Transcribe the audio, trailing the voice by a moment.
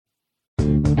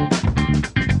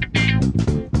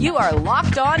You are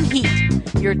Locked On Heat,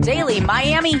 your daily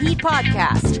Miami Heat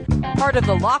podcast. Part of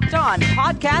the Locked On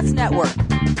Podcast Network,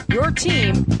 your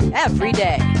team every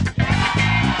day.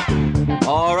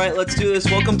 All right, let's do this.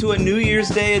 Welcome to a New Year's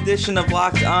Day edition of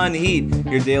Locked On Heat,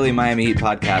 your daily Miami Heat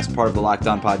podcast, part of the Locked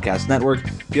On Podcast Network,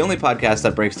 the only podcast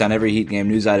that breaks down every Heat game,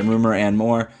 news item, rumor, and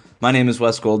more. My name is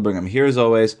Wes Goldberg. I'm here as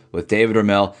always with David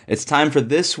Ramil. It's time for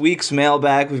this week's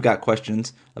mailbag. We've got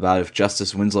questions about if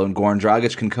Justice Winslow and Goran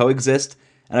Dragic can coexist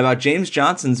and about James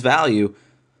Johnson's value,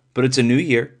 but it's a new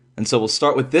year, and so we'll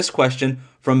start with this question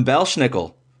from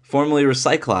Belschnickel, formerly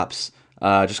Recyclops,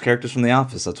 just characters from The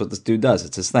Office. That's what this dude does.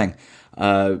 It's his thing.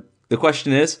 The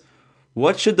question is,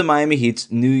 what should the Miami Heat's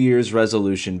New Year's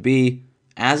resolution be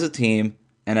as a team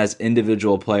and as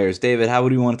individual players? David, how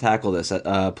would you want to tackle this?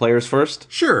 Players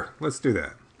first? Sure, let's do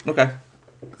that. Okay.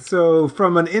 So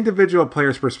from an individual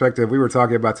player's perspective, we were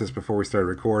talking about this before we started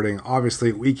recording.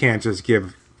 Obviously, we can't just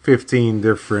give 15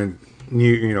 different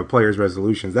new players'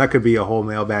 resolutions. That could be a whole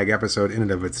mailbag episode in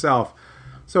and of itself.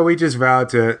 So we just vowed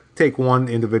to take one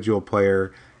individual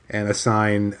player and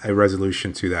assign a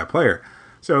resolution to that player.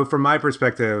 So from my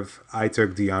perspective, I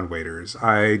took Dion Waiters.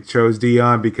 I chose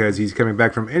Dion because he's coming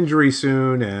back from injury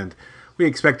soon, and we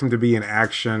expect him to be in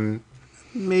action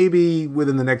maybe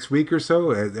within the next week or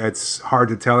so. It's hard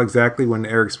to tell exactly when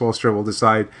Eric Spoelstra will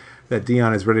decide that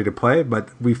Dion is ready to play, but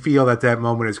we feel that that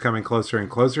moment is coming closer and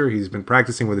closer. He's been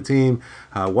practicing with the team,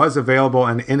 was available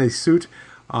and in a suit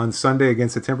on Sunday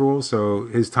against the Timberwolves, so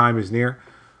his time is near.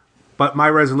 But my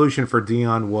resolution for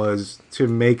Dion was to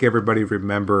make everybody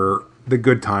remember the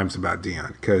good times about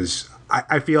Dion, because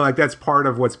I feel like that's part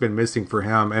of what's been missing for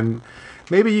him. And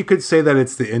maybe you could say that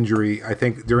it's the injury. I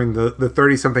think during the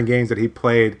 30-something games that he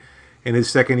played in his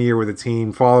second year with the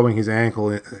team following his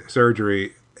ankle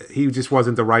surgery, he just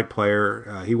wasn't the right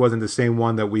player. He wasn't the same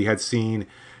one that we had seen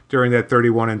during that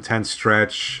 31-10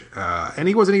 stretch. And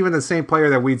he wasn't even the same player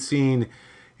that we'd seen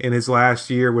in his last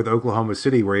year with Oklahoma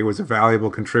City, where he was a valuable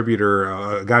contributor,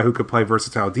 a guy who could play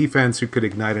versatile defense, who could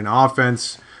ignite an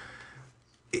offense.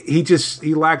 He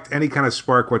lacked any kind of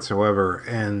spark whatsoever.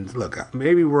 And look,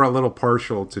 maybe we're a little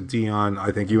partial to Dion.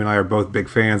 I think you and I are both big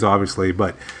fans, obviously,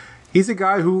 but he's a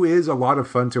guy who is a lot of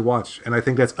fun to watch, and I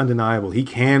think that's undeniable. He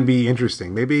can be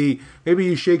interesting. Maybe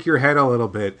you shake your head a little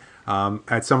bit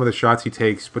at some of the shots he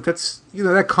takes, but that's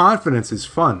that confidence is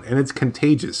fun and it's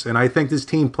contagious. And I think this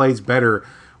team plays better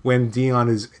when Dion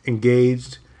is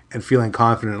engaged and feeling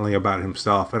confidently about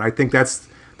himself. And I think that's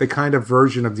the kind of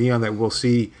version of Dion that we'll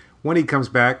see when he comes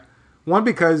back. One,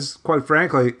 because, quite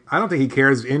frankly, I don't think he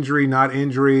cares injury, not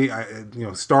injury,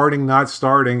 starting, not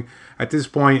starting. At this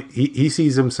point, he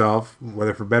sees himself,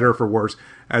 whether for better or for worse,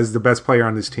 as the best player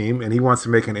on this team, and he wants to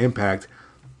make an impact.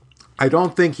 I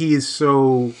don't think he is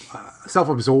so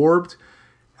self-absorbed.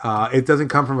 It doesn't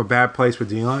come from a bad place with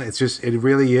Dion. It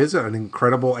really is an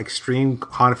incredible, extreme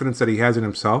confidence that he has in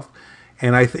himself.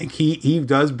 And I think he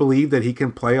does believe that he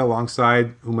can play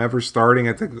alongside whomever's starting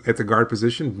at the guard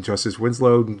position, Justice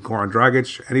Winslow, Goran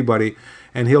Dragic, anybody,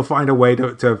 and he'll find a way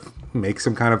to make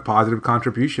some kind of positive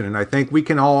contribution. And I think we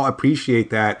can all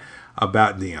appreciate that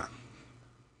about Dion.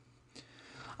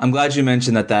 I'm glad you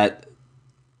mentioned that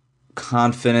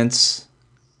confidence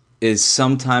is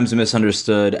sometimes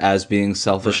misunderstood as being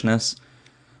selfishness.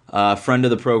 A friend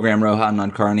of the program, Rohan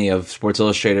Nadkarni of Sports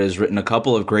Illustrated, has written a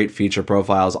couple of great feature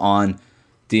profiles on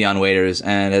Dion Waiters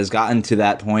and has gotten to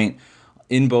that point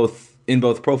in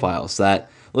both profiles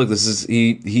that, look, this is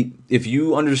he if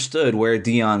you understood where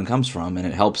Dion comes from, and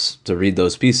it helps to read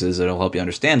those pieces, it'll help you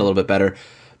understand a little bit better.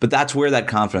 But that's where that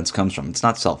confidence comes from. It's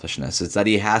not selfishness. It's that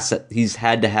he's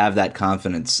had to have that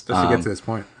confidence just to get to this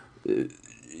point.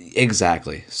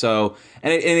 Exactly. So,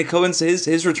 and it coincides.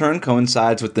 His return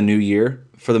coincides with the new year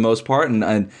for the most part,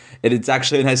 and it's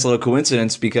actually a nice little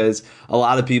coincidence because a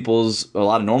lot of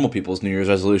normal people's New Year's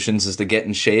resolutions is to get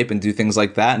in shape and do things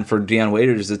like that. And for Dion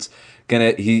Waiters, it's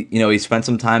he spent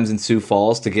some time in Sioux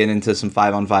Falls to get into some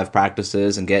 5-on-5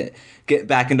 practices and get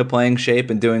back into playing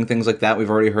shape and doing things like that. We've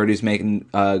already heard he's making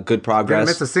good progress.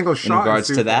 Missed a single shot in regards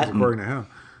to that, according to him.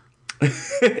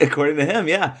 According to him,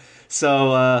 yeah.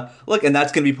 So, look, and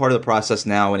that's going to be part of the process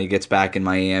now when he gets back in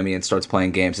Miami and starts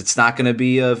playing games. It's not going to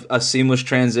be a seamless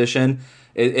transition.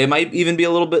 It might even be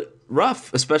a little bit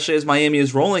rough, especially as Miami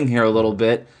is rolling here a little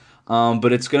bit.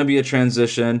 But it's going to be a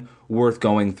transition worth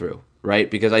going through, right?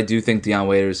 Because I do think Dion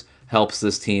Waiters helps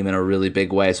this team in a really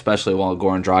big way, especially while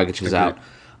Goran Dragic is out.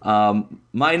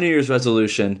 My New Year's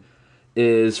resolution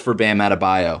is for Bam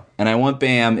Adebayo. And I want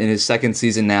Bam in his second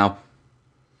season now,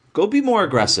 go be more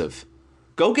aggressive.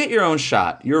 go get your own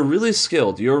shot. You're really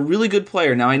skilled. You're a really good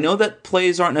player. Now, I know that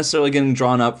plays aren't necessarily getting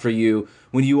drawn up for you.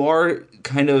 When you are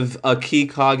kind of a key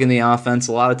cog in the offense,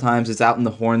 a lot of times it's out in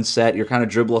the horn set. You're kind of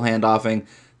dribble handoffing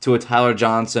to a Tyler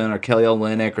Johnson or Kelly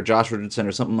Olynyk or Josh Richardson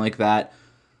or something like that.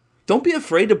 Don't be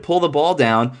afraid to pull the ball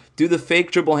down, do the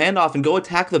fake dribble handoff, and go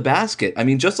attack the basket. I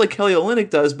mean, just like Kelly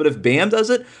Olynyk does, but if Bam does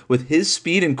it with his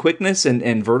speed and quickness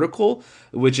and vertical,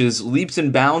 which is leaps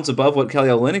and bounds above what Kelly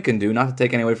Olynyk can do, not to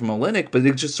take any away from Olynyk, but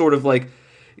it's just sort of like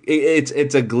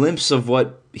it's a glimpse of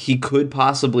what he could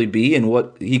possibly be and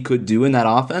what he could do in that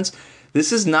offense.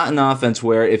 This is not an offense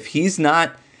where if he's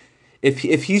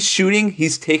shooting,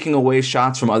 he's taking away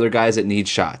shots from other guys that need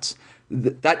shots.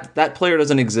 That player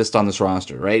doesn't exist on this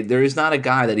roster, right? There is not a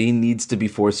guy that he needs to be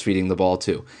force-feeding the ball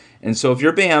to. And so if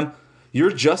you're Bam,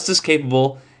 you're just as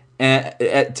capable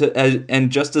and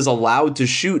just as allowed to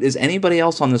shoot as anybody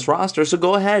else on this roster. So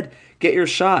go ahead, get your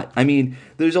shot. I mean,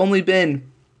 there's only been,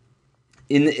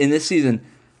 in this season,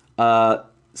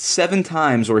 7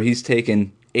 times where he's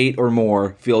taken 8 or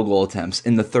more field goal attempts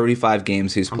in the 35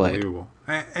 games he's played. Unbelievable.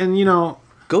 And you know,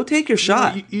 go take your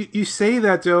shot. You say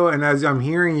that, though, and as I'm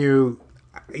hearing you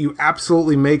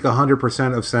absolutely make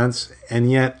 100% of sense,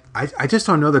 and yet I just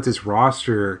don't know that this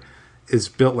roster is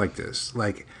built like this.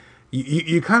 Like,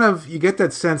 you kind of you get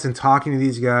that sense in talking to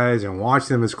these guys and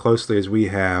watching them as closely as we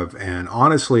have, and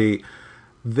honestly,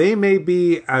 they may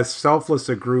be as selfless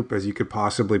a group as you could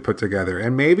possibly put together.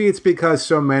 And maybe it's because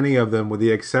so many of them, with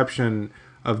the exception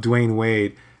of Dwayne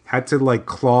Wade, had to like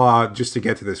claw out just to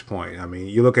get to this point. I mean,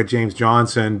 you look at James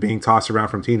Johnson being tossed around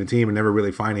from team to team and never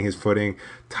really finding his footing.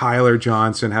 Tyler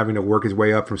Johnson having to work his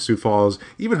way up from Sioux Falls.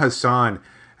 Even Hassan,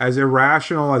 as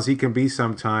irrational as he can be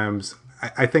sometimes,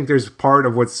 I think there's part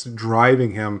of what's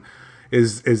driving him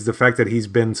is the fact that he's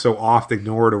been so oft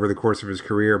ignored over the course of his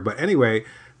career. But anyway,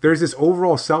 there's this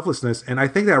overall selflessness, and I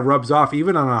think that rubs off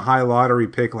even on a high lottery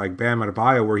pick like Bam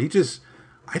Adebayo, where he just,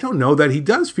 I don't know that he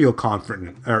does feel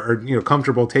confident or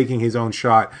comfortable taking his own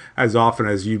shot as often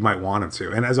as you might want him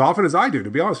to, and as often as I do, to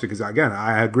be honest, because again,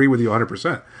 I agree with you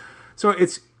 100%. So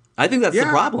I think that's the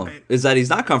problem, is that he's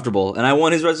not comfortable, and I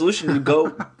want his resolution to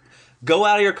go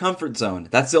out of your comfort zone.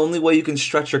 That's the only way you can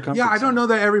stretch your comfort zone. Yeah, I don't know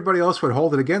that everybody else would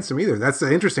hold it against him either. That's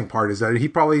the interesting part, is that he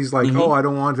probably is like, oh, I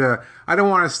don't want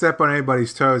to step on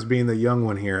anybody's toes being the young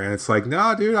one here. And it's like,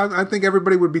 no, dude, I think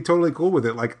everybody would be totally cool with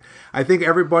it. Like, I think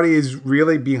everybody is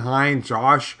really behind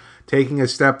Josh taking a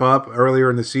step up earlier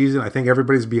in the season. I think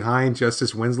everybody's behind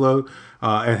Justice Winslow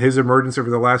and his emergence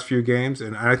over the last few games.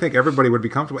 And I think everybody would be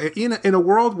comfortable. In a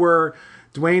world where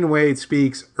Dwayne Wade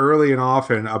speaks early and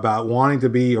often about wanting to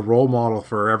be a role model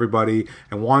for everybody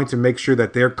and wanting to make sure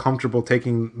that they're comfortable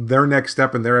taking their next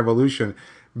step in their evolution,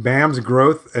 Bam's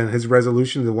growth and his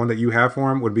resolution, the one that you have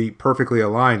for him, would be perfectly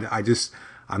aligned.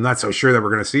 I'm not so sure that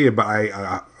we're going to see it, but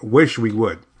I wish we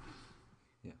would.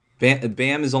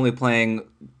 Bam is only playing,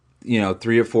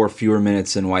 3 or 4 fewer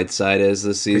minutes than Whiteside is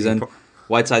this season.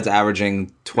 Whiteside's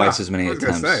averaging twice as many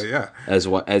attempts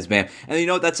as Bam,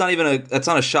 and that's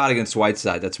not a shot against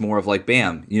Whiteside. That's more of like,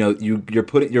 Bam,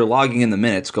 you're logging in the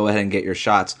minutes. Go ahead and get your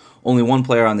shots. Only one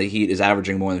player on the Heat is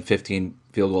averaging more than 15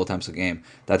 field goal attempts a game.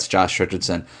 That's Josh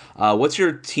Richardson. What's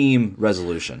your team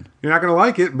resolution? You're not going to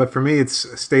like it, but for me,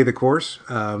 it's stay the course.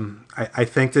 I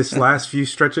think this last few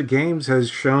stretch of games has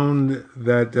shown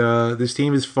that this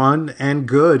team is fun and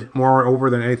good, moreover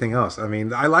than anything else. I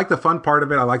mean, I like the fun part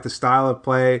of it. I like the style of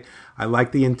play. I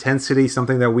like the intensity,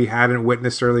 something that we hadn't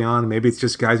witnessed early on. Maybe it's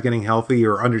just guys getting healthy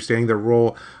or understanding their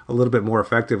role a little bit more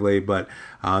effectively. But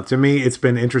to me, it's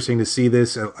been interesting to see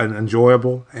this and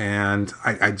enjoyable. And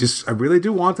I really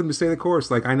do want them to stay the course.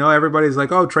 Like, I know everybody's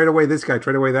like, oh, trade away this guy,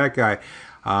 trade away that guy.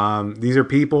 These are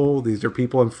people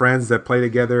and friends that play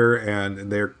together,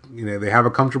 and they have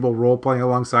a comfortable role playing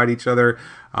alongside each other.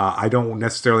 I don't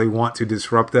necessarily want to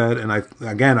disrupt that. And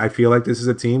I feel like this is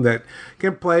a team that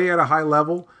can play at a high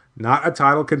level. Not a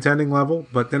title contending level,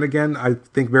 but then again, I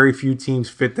think very few teams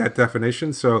fit that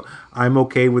definition. So I'm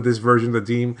okay with this version of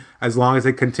the team as long as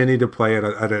they continue to play at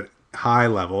a high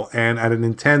level and at an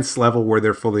intense level where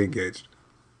they're fully engaged.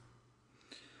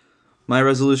 My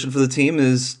resolution for the team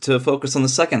is to focus on the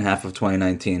second half of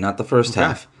 2019, not the first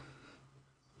half.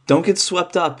 Don't get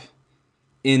swept up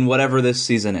in whatever this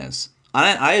season is.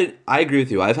 I agree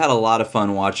with you. I've had a lot of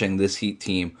fun watching this Heat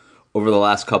team over the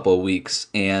last couple of weeks,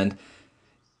 and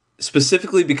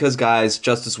specifically because guys,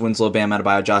 Justice Winslow, Bam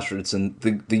Adebayo, Josh Richardson,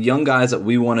 the young guys that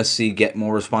we want to see get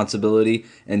more responsibility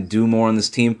and do more on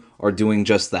this team are doing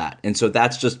just that. And so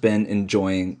that's just been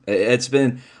enjoying. It's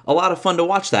been a lot of fun to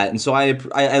watch that. And so I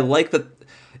like that.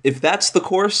 If that's the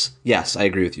course, yes, I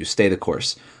agree with you. Stay the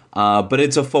course. But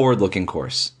it's a forward-looking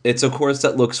course. It's a course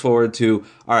that looks forward to,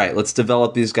 all right, let's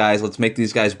develop these guys, let's make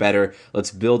these guys better,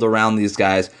 let's build around these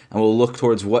guys, and we'll look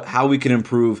towards how we can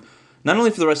improve, not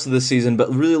only for the rest of the season,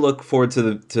 but really look forward to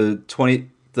the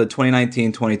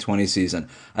 2019-2020 season.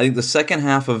 I think the second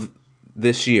half of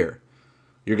this year,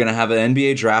 you're going to have an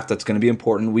NBA draft that's going to be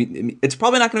important. It's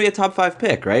probably not going to be a top 5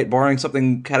 pick, right? Barring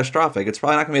something catastrophic. It's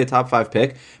probably not going to be a top 5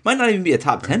 pick. It might not even be a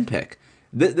top 10 pick.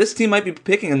 This team might be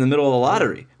picking in the middle of the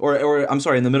lottery, or I'm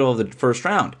sorry, in the middle of the first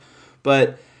round.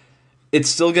 But it's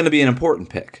still going to be an important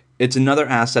pick. It's another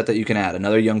asset that you can add,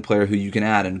 another young player who you can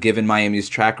add. And given Miami's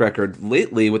track record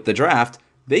lately with the draft,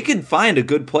 they could find a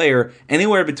good player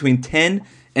anywhere between 10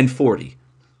 and 40.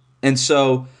 And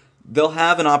so they'll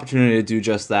have an opportunity to do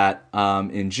just that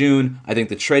in June. I think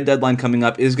the trade deadline coming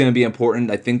up is going to be important.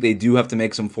 I think they do have to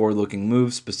make some forward-looking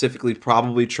moves, specifically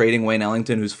probably trading Wayne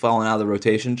Ellington, who's fallen out of the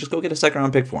rotation. Just go get a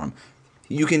second-round pick for him.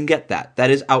 You can get that.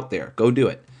 That is out there. Go do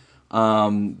it.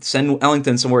 Send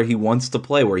Ellington somewhere he wants to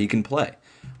play, where he can play.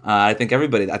 I think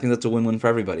that's a win-win for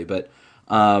everybody. But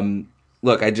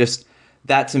look,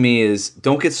 that to me is,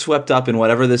 don't get swept up in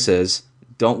whatever this is.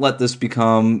 Don't let this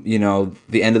become,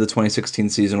 the end of the 2016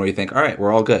 season where you think, all right,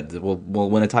 we're all good. We'll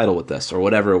win a title with this, or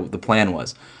whatever the plan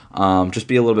was. Just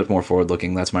be a little bit more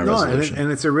forward-looking. That's my resolution.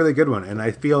 And it's a really good one. And I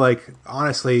feel like,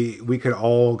 honestly, we could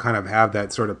all kind of have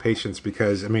that sort of patience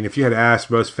because, if you had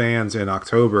asked most fans in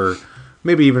October,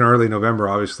 maybe even early November,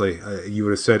 obviously, you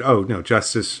would have said, oh, no,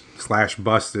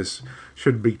 Justice/Bust this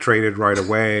should be traded right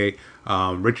away.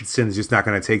 Richardson's just not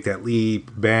going to take that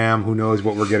leap. Bam, who knows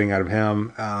what we're getting out of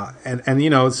him.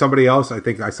 And somebody else, I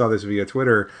think I saw this via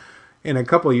Twitter, in a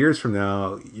couple of years from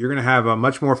now, you're going to have a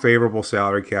much more favorable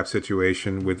salary cap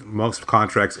situation with most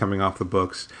contracts coming off the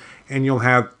books. And you'll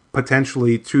have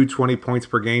potentially 2 20 points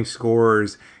per game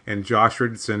scorers and Josh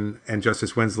Richardson and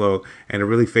Justice Winslow and a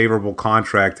really favorable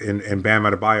contract in Bam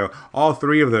Adebayo. All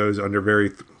three of those under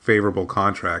very favorable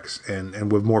contracts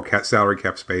and with more salary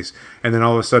cap space. And then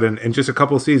all of a sudden, in just a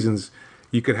couple of seasons,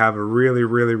 you could have a really,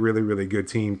 really, really, really good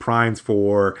team primed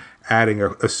for adding a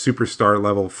superstar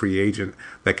level free agent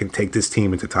that can take this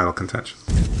team into title contention.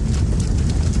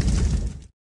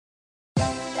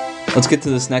 Let's get to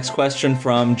this next question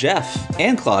from Jeff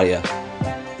and Claudia.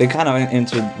 They kind of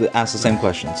asked the same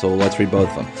question, so let's read both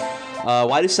of them.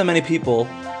 Why do so many people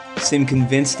seem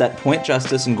convinced that Point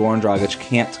Justice and Goran Dragic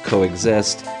can't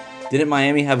coexist? Didn't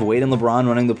Miami have Wade and LeBron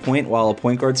running the point while a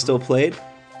point guard still played?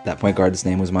 That point guard's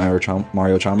name was Mario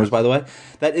Chalmers, by the way.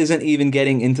 That isn't even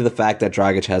getting into the fact that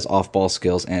Dragic has off-ball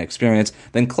skills and experience.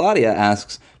 Then Claudia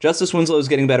asks, Justice Winslow is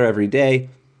getting better every day.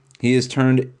 He is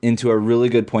turned into a really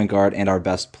good point guard and our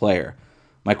best player.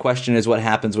 My question is, what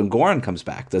happens when Goran comes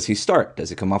back? Does he start? Does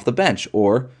he come off the bench?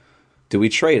 Or do we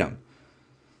trade him?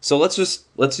 So let's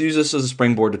use this as a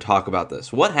springboard to talk about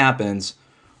this. What happens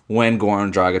when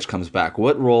Goran Dragic comes back?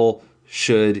 What role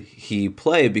should he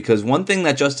play? Because one thing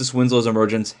that Justice Winslow's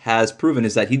emergence has proven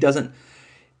is that Goran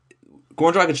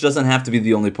Dragic doesn't have to be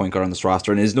the only point guard on this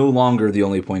roster and is no longer the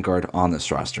only point guard on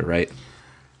this roster, right?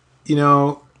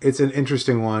 It's an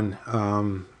interesting one.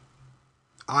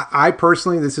 I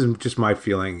personally, this is just my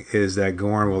feeling, is that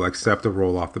Goran will accept a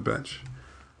role off the bench.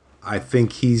 I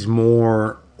think he's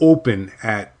more open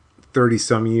at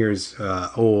 30-some years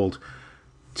old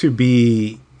to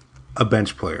be a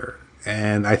bench player.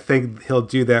 And I think he'll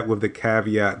do that with the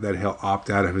caveat that he'll opt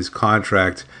out of his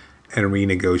contract and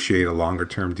renegotiate a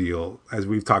longer-term deal, as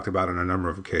we've talked about on a number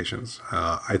of occasions.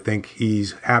 I think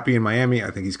he's happy in Miami.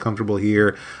 I think he's comfortable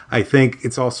here. I think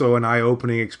it's also an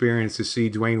eye-opening experience to see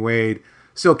Dwayne Wade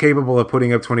still capable of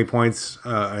putting up 20 points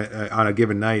on a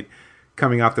given night,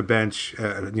 coming off the bench,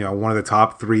 one of the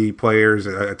top 3 players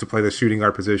to play the shooting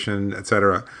guard position,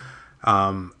 etc.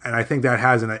 And I think that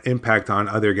has an impact on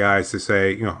other guys to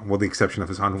say, with the exception of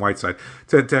Hassan Whiteside,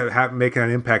 to make an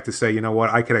impact to say, you know what,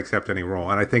 I could accept any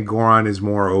role. And I think Goran is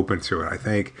more open to it. I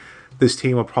think this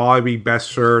team will probably be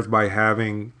best served by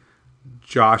having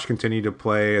Josh continue to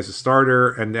play as a starter,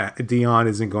 and Dion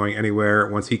isn't going anywhere.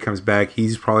 Once he comes back,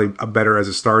 he's probably better as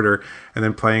a starter, and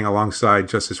then playing alongside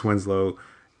Justice Winslow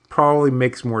probably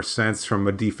makes more sense from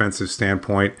a defensive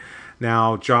standpoint.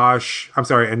 Now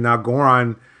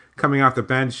Goran, coming off the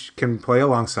bench, can play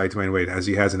alongside Dwayne Wade as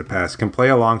he has in the past, can play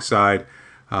alongside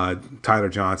Tyler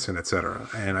Johnson, etc.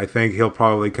 And I think he'll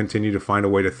probably continue to find a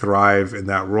way to thrive in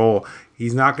that role.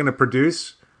 He's not going to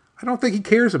produce. I don't think he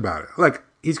cares about it.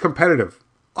 He's competitive.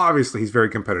 Obviously, he's very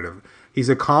competitive. He's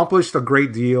accomplished a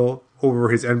great deal over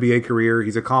his NBA career.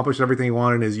 He's accomplished everything he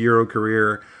wanted in his Euro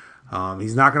career.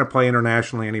 He's not going to play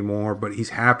internationally anymore, but he's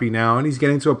happy now. And he's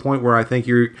getting to a point where I think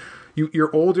you're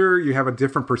older, you have a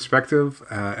different perspective.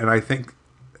 And I think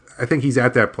I think he's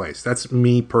at that place. That's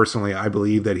me personally. I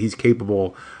believe that he's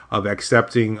capable of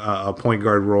accepting a point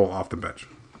guard role off the bench.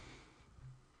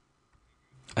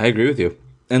 I agree with you.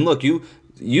 And look,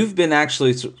 you've been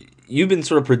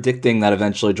sort of predicting that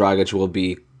eventually Dragic will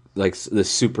be like the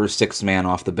super sixth man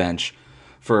off the bench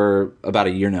for about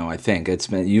a year now. I think it's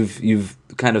been you've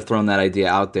kind of thrown that idea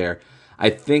out there. I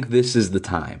think this is the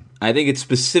time. I think it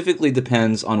specifically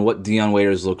depends on what Dion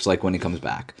Waiters looks like when he comes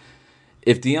back.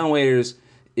 If Dion Waiters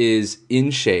is in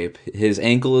shape, his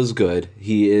ankle is good,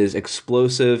 he is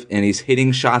explosive, and he's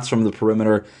hitting shots from the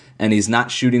perimeter, and he's not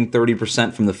shooting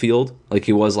 30% from the field like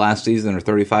he was last season, or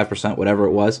 35%, whatever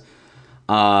it was.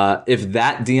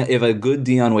 If a good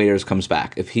Dion Waiters comes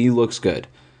back, if he looks good,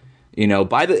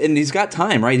 and he's got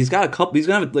time, right? He's gonna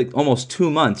have like almost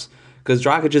 2 months, because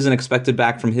Dragic isn't expected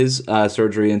back from his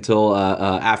surgery until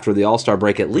after the All-Star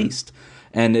break at least.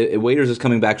 And Waiters is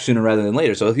coming back sooner rather than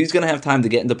later. So he's going to have time to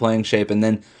get into playing shape. And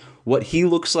then what he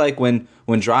looks like when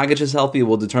Dragic is healthy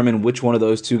will determine which one of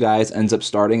those two guys ends up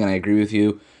starting. And I agree with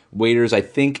you. Waiters, I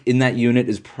think, in that unit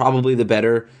is probably the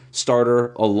better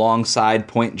starter alongside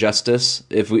Point Justice.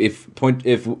 If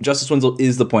Justice Winslow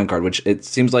is the point guard, which it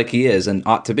seems like he is and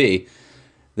ought to be,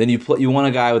 then you want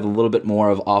a guy with a little bit more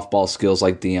of off-ball skills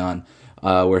like Dion,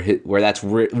 where that's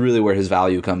really where his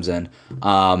value comes in.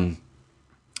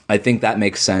 I think that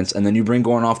makes sense. And then you bring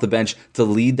Goran off the bench to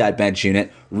lead that bench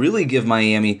unit, really give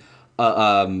Miami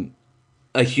a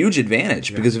huge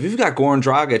advantage. Because if you've got Goran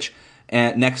Dragic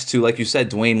and next to, like you said,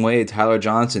 Dwayne Wade, Tyler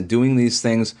Johnson, doing these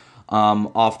things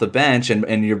off the bench,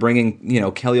 and you're bringing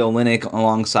Kelly Olynyk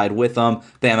alongside with them,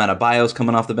 Bam Adebayo's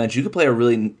coming off the bench, you could play a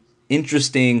really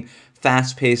interesting,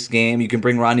 fast-paced game. You can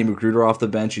bring Rodney McGruder off the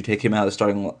bench. You take him out of the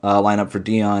starting lineup for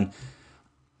Dion.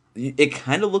 It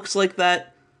kind of looks like that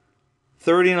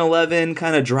 30-11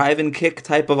 kind of drive and kick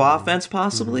type of offense,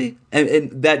 possibly,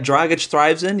 and that Dragic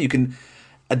thrives in.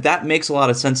 That makes a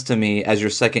lot of sense to me as your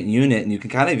second unit, and you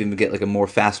can kind of even get like a more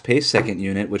fast-paced second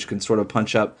unit, which can sort of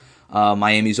punch up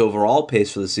Miami's overall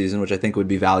pace for the season, which I think would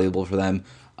be valuable for them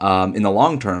in the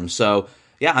long term. So,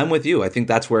 yeah, I'm with you. I think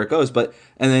that's where it goes. And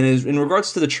then in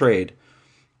regards to the trade,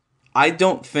 I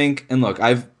don't think, and look,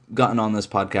 I've gotten on this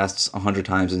podcast 100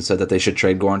 times and said that they should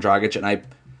trade Goran Dragic, and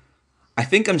I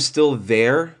think I'm still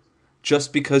there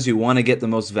just because you want to get the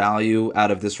most value out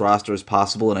of this roster as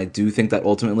possible, and I do think that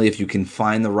ultimately if you can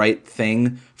find the right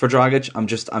thing for Dragic,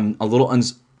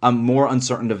 I'm more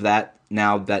uncertain of that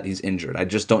now that he's injured. I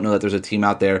just don't know that there's a team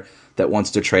out there that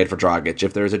wants to trade for Dragic.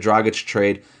 If there's a Dragic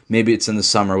trade, maybe it's in the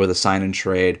summer with a sign and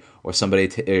trade, or somebody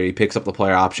he picks up the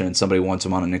player option and somebody wants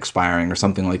him on an expiring or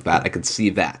something like that. I could see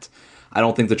that. I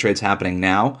don't think the trade's happening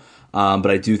now,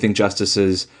 but I do think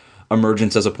Justice's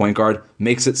emergence as a point guard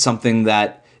makes it something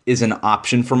that is an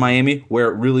option for Miami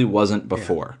where it really wasn't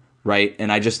before, right?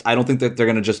 And I don't think that they're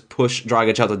going to just push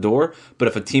Dragic out the door, but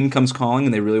if a team comes calling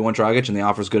and they really want Dragic and the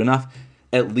offer's good enough,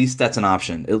 at least that's an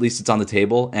option. At least it's on the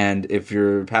table, and if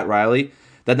you're Pat Riley,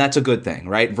 then that's a good thing,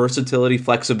 right? Versatility,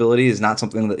 flexibility is not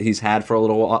something that he's had for a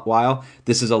little while.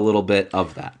 This is a little bit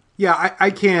of that. Yeah, I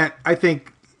think,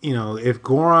 if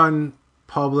Goran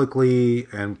publicly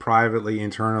and privately,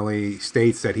 internally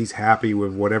states that he's happy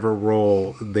with whatever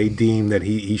role they deem that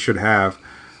he should have,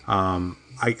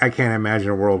 I can't imagine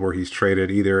a world where he's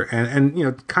traded either.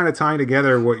 And kind of tying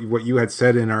together what you had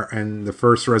said in the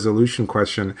first resolution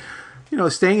question,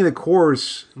 staying the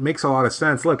course makes a lot of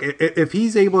sense. Look, if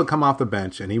he's able to come off the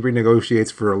bench and he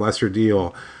renegotiates for a lesser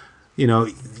deal,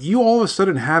 you all of a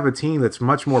sudden have a team that's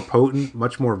much more potent,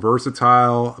 much more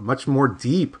versatile, much more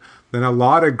deep than a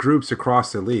lot of groups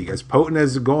across the league. As potent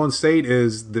as Golden State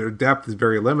is, their depth is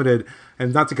very limited.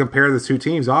 And not to compare the two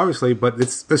teams, obviously, but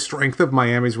it's the strength of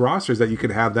Miami's rosters that you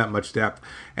could have that much depth.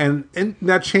 And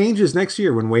that changes next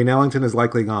year when Wayne Ellington is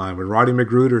likely gone, when Rodney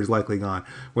McGruder is likely gone,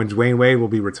 when Dwayne Wade will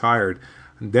be retired.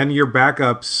 And then your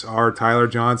backups are Tyler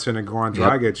Johnson and Goran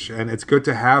Dragic. Yep. And it's good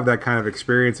to have that kind of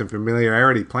experience and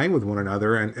familiarity playing with one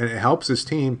another. And it helps this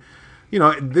team.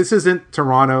 This isn't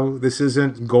Toronto. This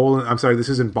isn't this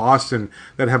isn't Boston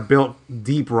that have built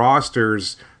deep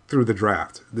rosters through the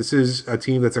draft. This is a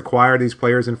team that's acquired these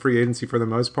players in free agency for the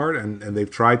most part, and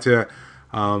they've tried to,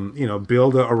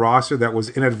 build a roster that was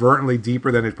inadvertently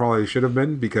deeper than it probably should have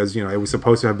been because, it was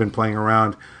supposed to have been playing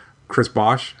around Chris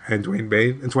Bosh and Dwayne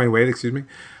Wade,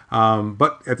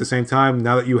 but at the same time,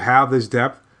 now that you have this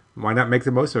depth, why not make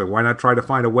the most of it? Why not try to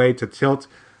find a way to tilt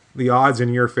the odds in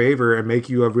your favor and make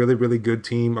you a really, really good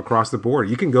team across the board?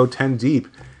 You can go 10 deep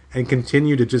and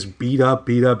continue to just beat up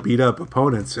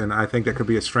opponents. And I think that could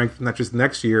be a strength, not just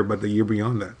next year, but the year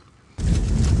beyond that.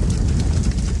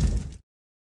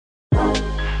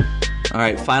 All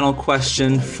right, final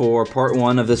question for part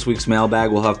 1 of this week's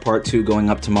mailbag. We'll have part 2 going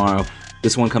up tomorrow.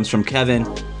 This one comes from Kevin.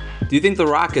 Do you think the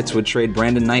Rockets would trade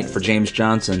Brandon Knight for James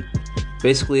Johnson?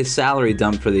 Basically a salary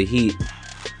dump for the Heat.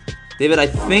 David, I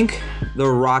think the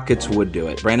Rockets would do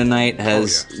it. Brandon Knight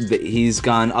he's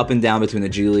gone up and down between the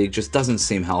G League, just doesn't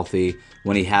seem healthy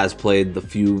when he has played the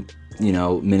few,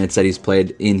 minutes that he's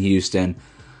played in Houston.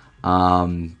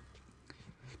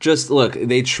 Just look,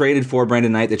 they traded for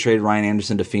Brandon Knight. They traded Ryan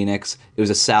Anderson to Phoenix. It was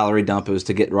a salary dump. It was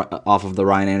to get off of the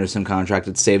Ryan Anderson contract.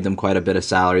 It saved them quite a bit of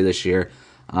salary this year,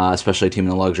 especially a team in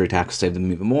the luxury tax saved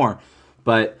them even more.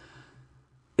 But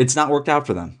it's not worked out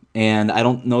for them. And I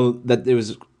don't know that there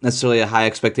was necessarily a high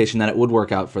expectation that it would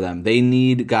work out for them. They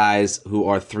need guys who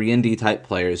are 3-and-D type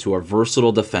players, who are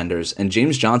versatile defenders. And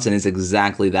James Johnson is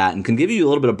exactly that and can give you a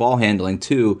little bit of ball handling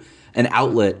too, an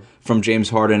outlet from James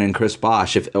Harden and Chris Paul.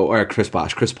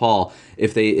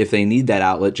 If they need that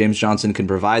outlet, James Johnson can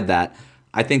provide that.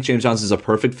 I think James Johnson is a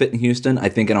perfect fit in Houston. I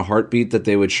think in a heartbeat that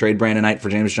they would trade Brandon Knight for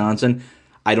James Johnson.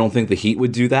 I don't think the Heat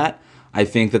would do that. I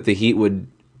think that the Heat would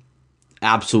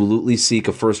absolutely seek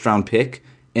a first-round pick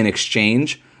in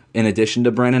exchange in addition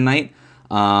to Brandon Knight.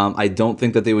 I don't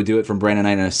think that they would do it from Brandon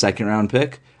Knight and a second-round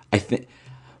pick. I think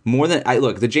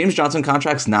the James Johnson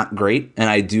contract's not great, and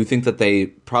I do think that they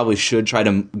probably should try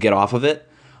to get off of it,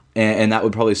 and that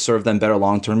would probably serve them better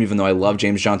long-term, even though I love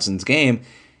James Johnson's game.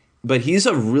 But he's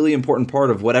a really important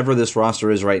part of whatever this roster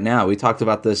is right now. We talked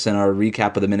about this in our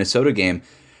recap of the Minnesota game.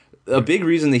 A big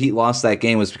reason the Heat lost that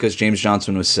game was because James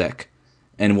Johnson was sick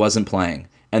and wasn't playing.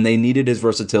 And they needed his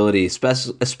versatility,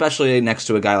 especially next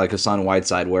to a guy like Hassan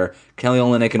Whiteside, where Kelly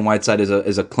Olynyk and Whiteside is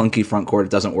a clunky front court.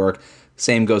 It doesn't work.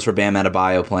 Same goes for Bam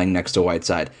Adebayo playing next to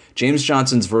Whiteside. James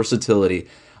Johnson's versatility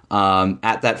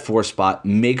at that 4 spot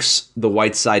makes the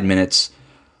Whiteside minutes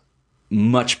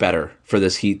much better for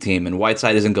this Heat team, and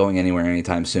Whiteside isn't going anywhere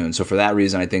anytime soon. So for that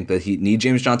reason, I think the Heat need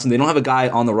James Johnson. They don't have a guy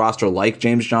on the roster like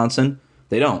James Johnson.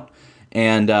 They don't.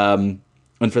 And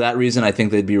for that reason, I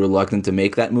think they'd be reluctant to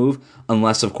make that move,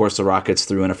 unless, of course, the Rockets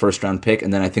threw in a first-round pick,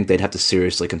 and then I think they'd have to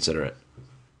seriously consider it.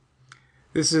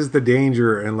 This is the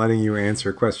danger in letting you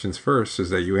answer questions first, is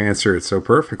that you answer it so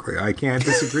perfectly. I can't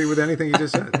disagree with anything you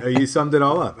just said. You summed it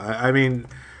all up. I mean,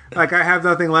 I have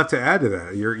nothing left to add to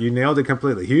that. You nailed it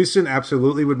completely. Houston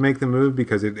absolutely would make the move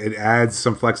because it adds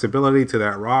some flexibility to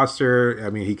that roster.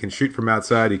 I mean, he can shoot from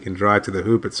outside, he can drive to the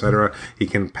hoop, etc. He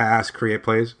can pass, create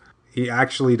plays. He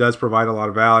actually does provide a lot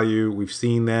of value. We've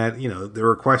seen that. There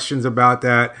were questions about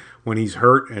that when he's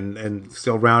hurt and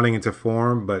still rounding into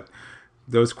form, but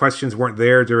those questions weren't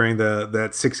there during that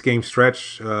 6-game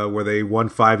stretch where they won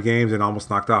 5 games and almost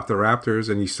knocked off the Raptors,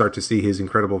 and you start to see his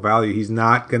incredible value. He's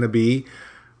not going to be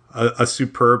a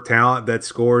superb talent that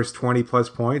scores 20-plus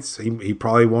points. He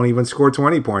probably won't even score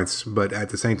 20 points, but at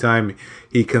the same time,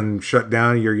 he can shut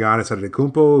down your Giannis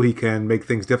Antetokounmpo. He can make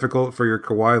things difficult for your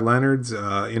Kawhi Leonards.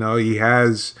 He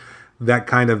has that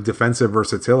kind of defensive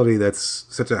versatility that's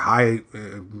such a high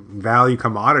value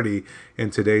commodity in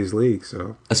today's league.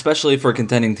 So, especially for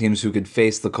contending teams who could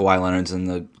face the Kawhi Leonards and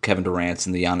the Kevin Durant's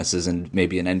and the Giannis's and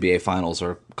maybe an NBA Finals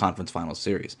or Conference Finals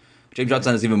series. James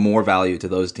Johnson has even more value to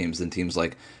those teams than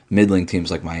middling teams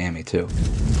like Miami, too.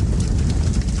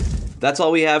 That's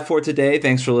all we have for today.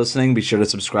 Thanks for listening. Be sure to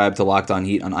subscribe to Locked On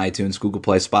Heat on iTunes, Google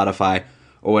Play, Spotify,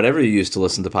 or whatever you use to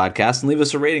listen to podcasts, and leave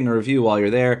us a rating or review while you're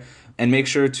there. And make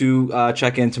sure to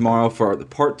check in tomorrow for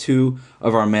part 2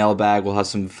 of our mailbag. We'll have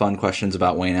some fun questions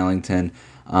about Wayne Ellington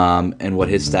and what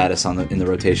his status in the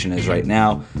rotation is right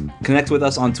now. Connect with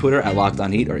us on Twitter at Locked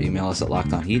On Heat or email us at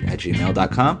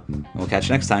lockedonheat@gmail.com. And we'll catch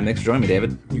you next time. Thanks for joining me,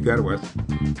 David. You got it, Wes.